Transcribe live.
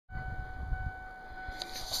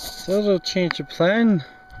So it'll change the plan.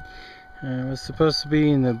 It was supposed to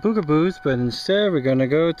be in the Boogaboos, but instead we're gonna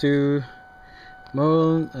go to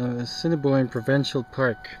Assiniboine Provincial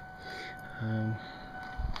Park.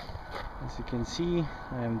 As you can see,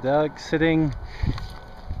 I'm dog sitting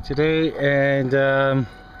today, and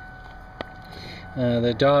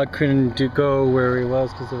the dog couldn't go where he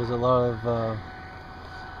was because there was a lot of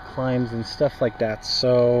climbs and stuff like that.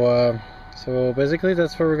 So basically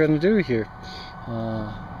that's what we're gonna do here.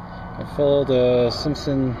 I followed the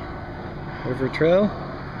Simpson River Trail,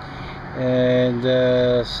 and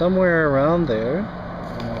somewhere around there,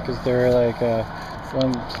 because there are like so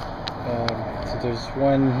there's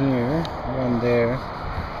one here, one there.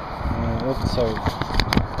 Oops, sorry.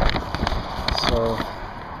 So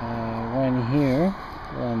one here,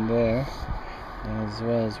 one there, as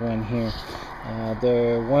well as one here.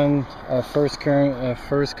 The one first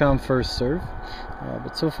come first serve.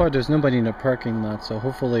 But so far there's nobody in the parking lot, so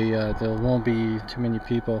hopefully there won't be too many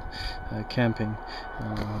people camping.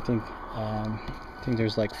 I think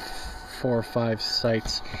there's like 4 or 5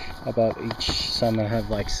 sites about each. Some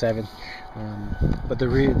have like 7. But the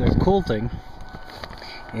cool thing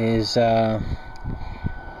is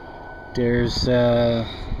there's a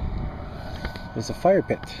fire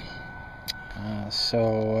pit.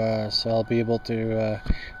 So I'll be able to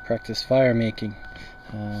practice fire making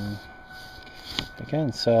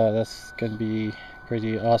again, so that's gonna be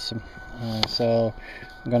pretty awesome. So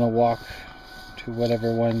I'm gonna walk to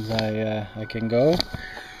whatever ones I can go,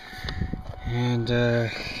 and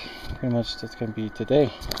pretty much that's gonna be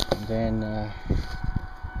today. And then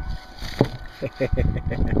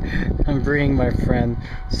I'm bringing my friend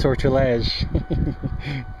Sortilege,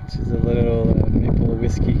 which is a little maple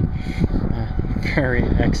whiskey, very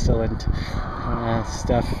excellent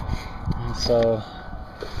stuff. So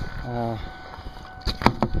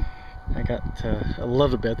I got a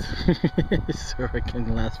little bit so I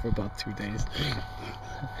can last for about 2 days.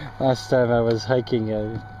 Last time I was hiking,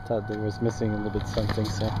 I thought there was missing a little bit something,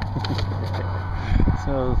 so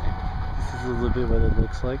so this is a little bit what it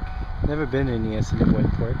looks like. Never been in the Assiniboine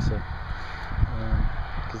Park, so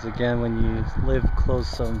because again, when you live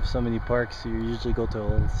close to so many parks, you usually go to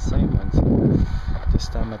all the same ones. This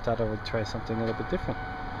time I thought I would try something a little bit different.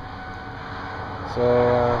 So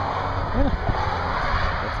yeah,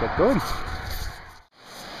 let's get going.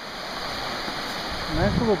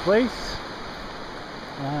 Nice little place.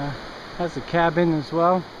 Has a cabin as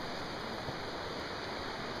well.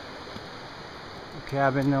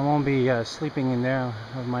 Cabin. I won't be sleeping in there. I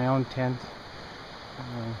have my own tent.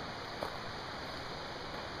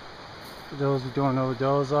 For those who don't know what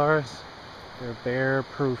those are, they're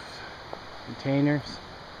bear-proof containers.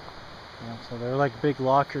 So they're like big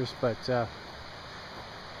lockers, but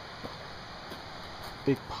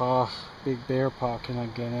big bear paw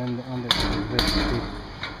cannot get in under this.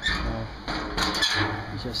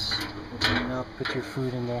 You just open it up, put your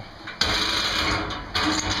food in there.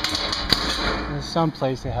 There's some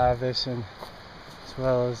place they have this, and as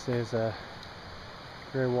well as there's a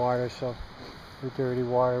gray water, so dirty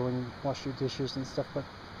water when you wash your dishes and stuff. But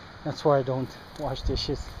that's why I don't wash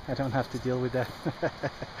dishes. I don't have to deal with that.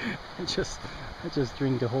 I just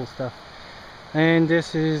drink the whole stuff. And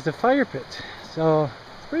this is the fire pit. So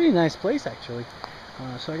it's a pretty nice place actually.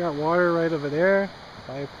 So I got water right over there,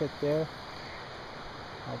 fire pit there.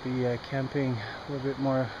 I'll be camping a little bit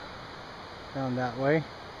more down that way.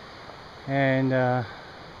 And my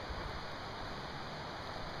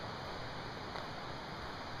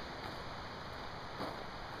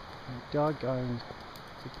dog got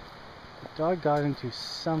into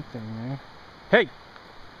something there. Hey!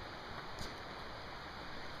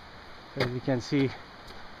 As you can see,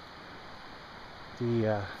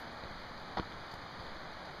 the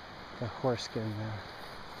horse can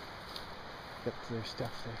get their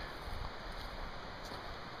stuff there.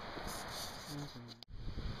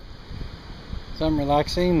 So I'm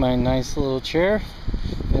relaxing, my nice little chair,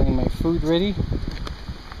 getting my food ready.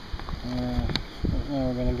 Now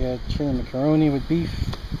we're gonna get chili macaroni with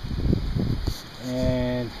beef,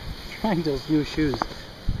 and trying those new shoes. I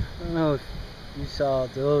don't know if you saw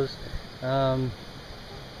those.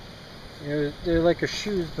 They're like a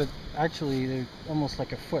shoes, but actually they're almost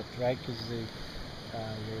like a foot, right? Because your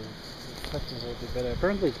foot is a little bit better.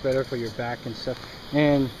 Apparently it's better for your back and stuff.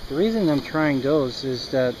 And the reason I'm trying those is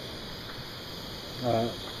that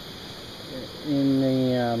in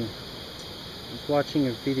the I was watching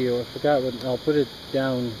a video, I forgot what, I'll put it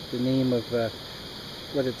down, the name of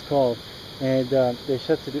what it's called, and they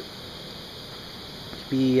said to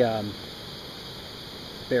be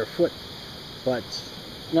barefoot, but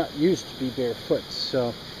not used to be barefoot.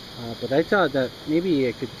 So But I thought that maybe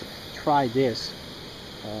I could try this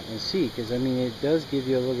and see, because I mean it does give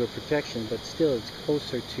you a little bit of protection, but still it's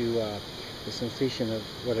closer to the sensation of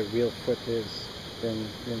what a real foot is than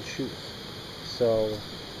shoes. So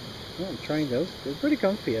yeah, I'm trying those. They're pretty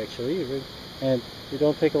comfy actually, and they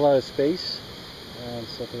don't take a lot of space,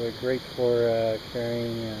 so they're great for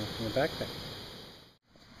carrying in a backpack.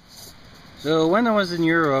 So when I was in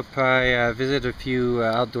Europe, I visited a few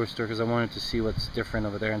outdoor stores because I wanted to see what's different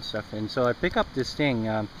over there and stuff. And so I picked up this thing.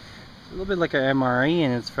 It's a little bit like an MRE,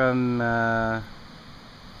 and it's from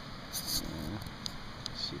let's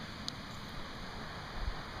see.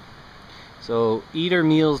 So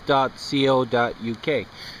eatermeals.co.uk.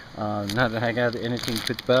 Not that I got anything,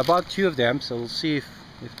 but I bought 2 of them, so we'll see if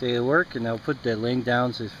they work, and I'll put the link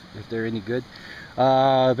down so if they're any good.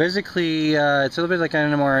 Basically, it's a little bit like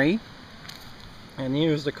an MRE. And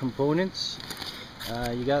here's the components.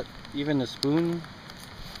 You got even the spoon,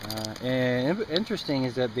 and interesting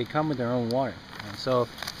is that they come with their own water, and so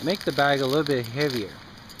make the bag a little bit heavier,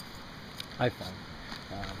 I found.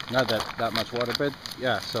 Not that much water, but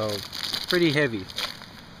yeah, so pretty heavy.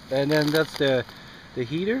 And then that's the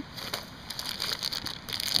heater.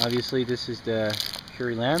 Obviously this is the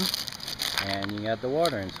curry lamb, and you got the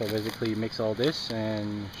water, and so basically you mix all this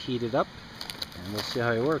and heat it up. And we'll see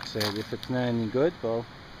how it works. And if it's not any good, well,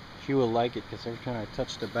 she will like it, because every time I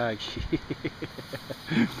touch the bag,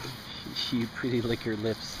 she pretty lick her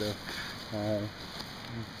lips. So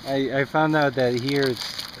I found out that here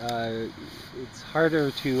it's harder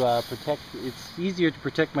to protect. It's easier to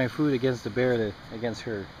protect my food against the bear than against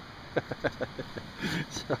her.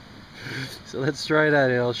 so let's try that,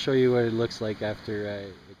 and I'll show you what it looks like after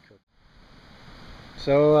it cooks.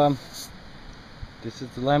 So this is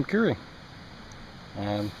the lamb curry.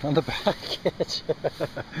 On the package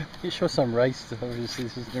they show some rice. Obviously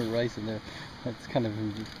there's no rice in there. That's kind of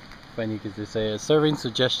funny because they say serving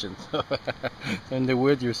suggestions. In the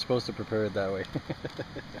wood you're supposed to prepare it that way.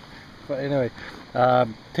 But anyway,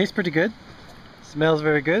 tastes pretty good, smells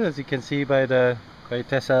very good, as you can see by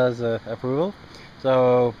Tessa's approval.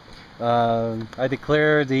 So I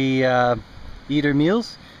declare the Eater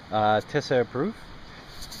Meals Tessa approved.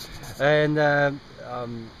 And I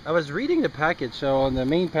was reading the package. So on the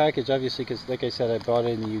main package, obviously, because like I said, I bought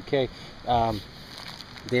it in the UK,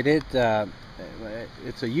 they did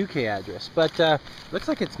it's a UK address, but looks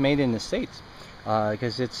like it's made in the States,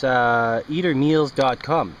 because it's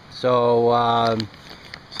eatermeals.com. So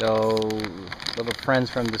little friends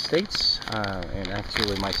from the States, and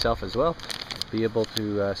actually myself as well, be able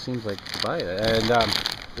to seems like to buy it. And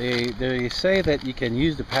they say that you can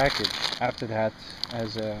use the package after that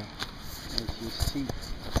as you see.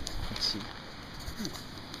 Let's see.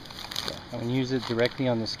 I wouldn't use it directly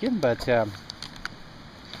on the skin, but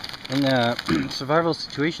in survival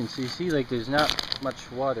situations, so you see, like, there's not much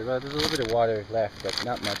water. Well, there's a little bit of water left, but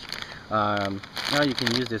not much. Now you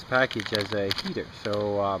can use this package as a heater.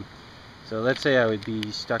 So let's say I would be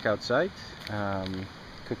stuck outside,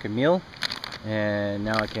 cook a meal, and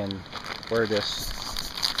now I can wear this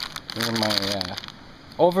in my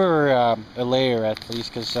over a layer at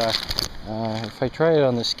least, because if I try it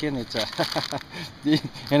on the skin, it's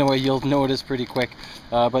anyway, you'll notice pretty quick.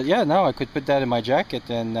 But yeah, now I could put that in my jacket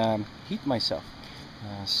and heat myself.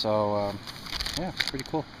 Yeah, it's pretty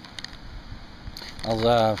cool.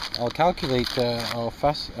 I'll calculate how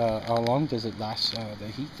long does it last, the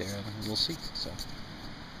heat there, and we'll see.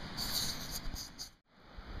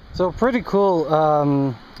 So pretty cool.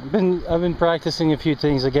 I've been practicing a few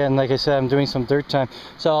things again. Like I said, I'm doing some dirt time.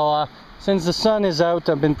 So since the sun is out,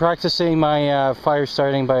 I've been practicing my fire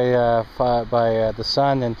starting by the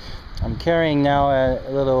sun, and I'm carrying now a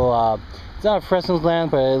little. It's not a Fresno's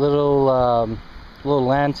lamp, but a little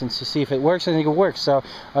lantern to see if it works. I think it works. So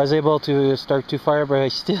I was able to start 2 fire, but I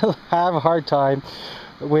still have a hard time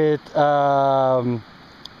with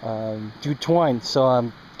jute twine. So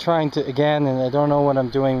I'm trying to again, and I don't know what I'm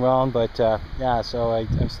doing wrong, but yeah, so I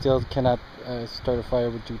still cannot start a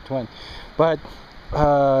fire with jute twine. But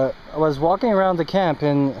I was walking around the camp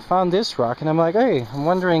and found this rock, and I'm like, hey, I'm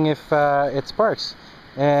wondering if it sparks.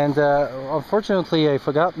 And unfortunately I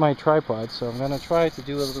forgot my tripod, so I'm gonna try to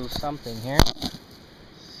do a little something here,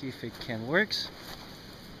 see if it can work.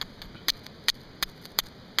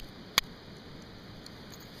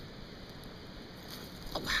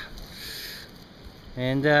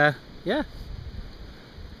 And yeah,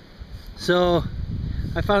 so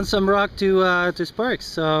I found some rock to spark,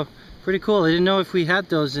 so pretty cool. I didn't know if we had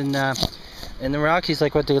those in the Rockies,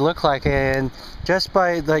 like what they look like. And just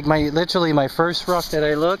by like literally my first rock that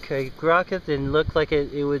I rock it and looked like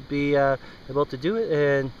it would be able to do it.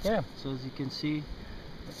 And yeah, so as you can see,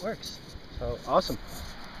 it works. So awesome.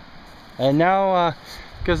 And now,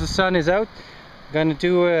 because the sun is out, I'm gonna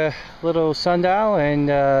do a little sundial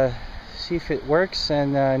and see if it works.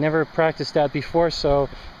 And I never practiced that before, so,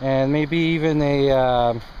 and maybe even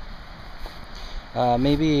a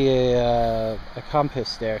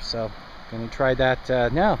compass there. So I'm gonna try that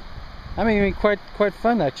now. I mean, quite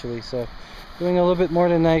fun actually. So doing a little bit more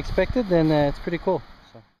than I expected, and it's pretty cool.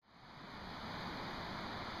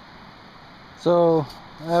 So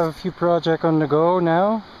I have a few projects on the go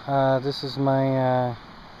now. This is my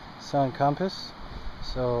sun compass.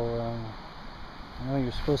 So I know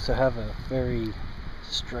you're supposed to have a very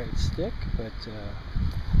straight stick, but there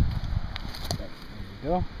you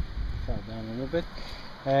go. Fell down a little bit.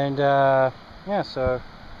 And yeah, so I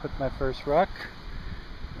put my first rock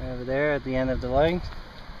over there at the end of the line,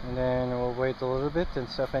 and then we'll wait a little bit and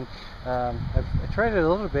stuff. And I tried it a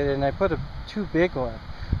little bit, and I put a too big one.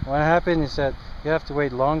 What happened is that you have to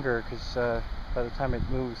wait longer because by the time it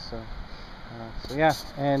moves. So yeah,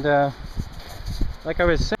 and like I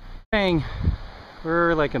was saying,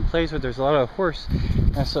 we're like in place where there's a lot of horse,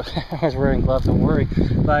 and so I was wearing gloves, don't worry.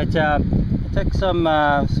 But I took some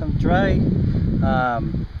dry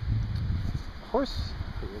horse.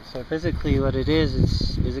 So basically what it is,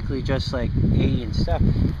 it's basically just like hay and stuff.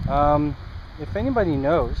 If anybody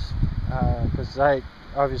knows, because I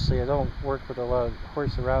don't work with a lot of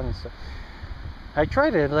horse around and stuff, I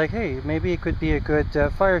tried it, like, hey, maybe it could be a good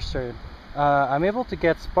fire starter. I'm able to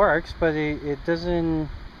get sparks, but it doesn't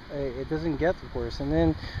get the horse. And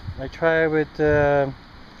then I try with the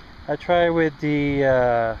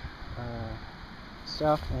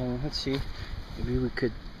stuff, and let's see, maybe we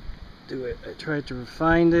could do it. I tried to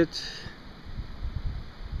refine it.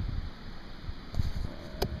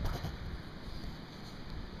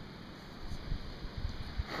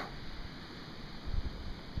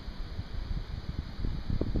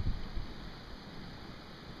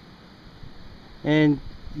 And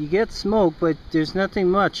you get smoke, but there's nothing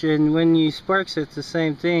much, and when you sparks it's the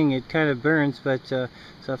same thing, it kind of burns, but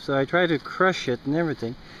stuff. So I try to crush it and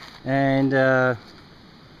everything, and yeah,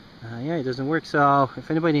 it doesn't work. So if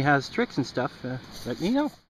anybody has tricks and stuff, let me know.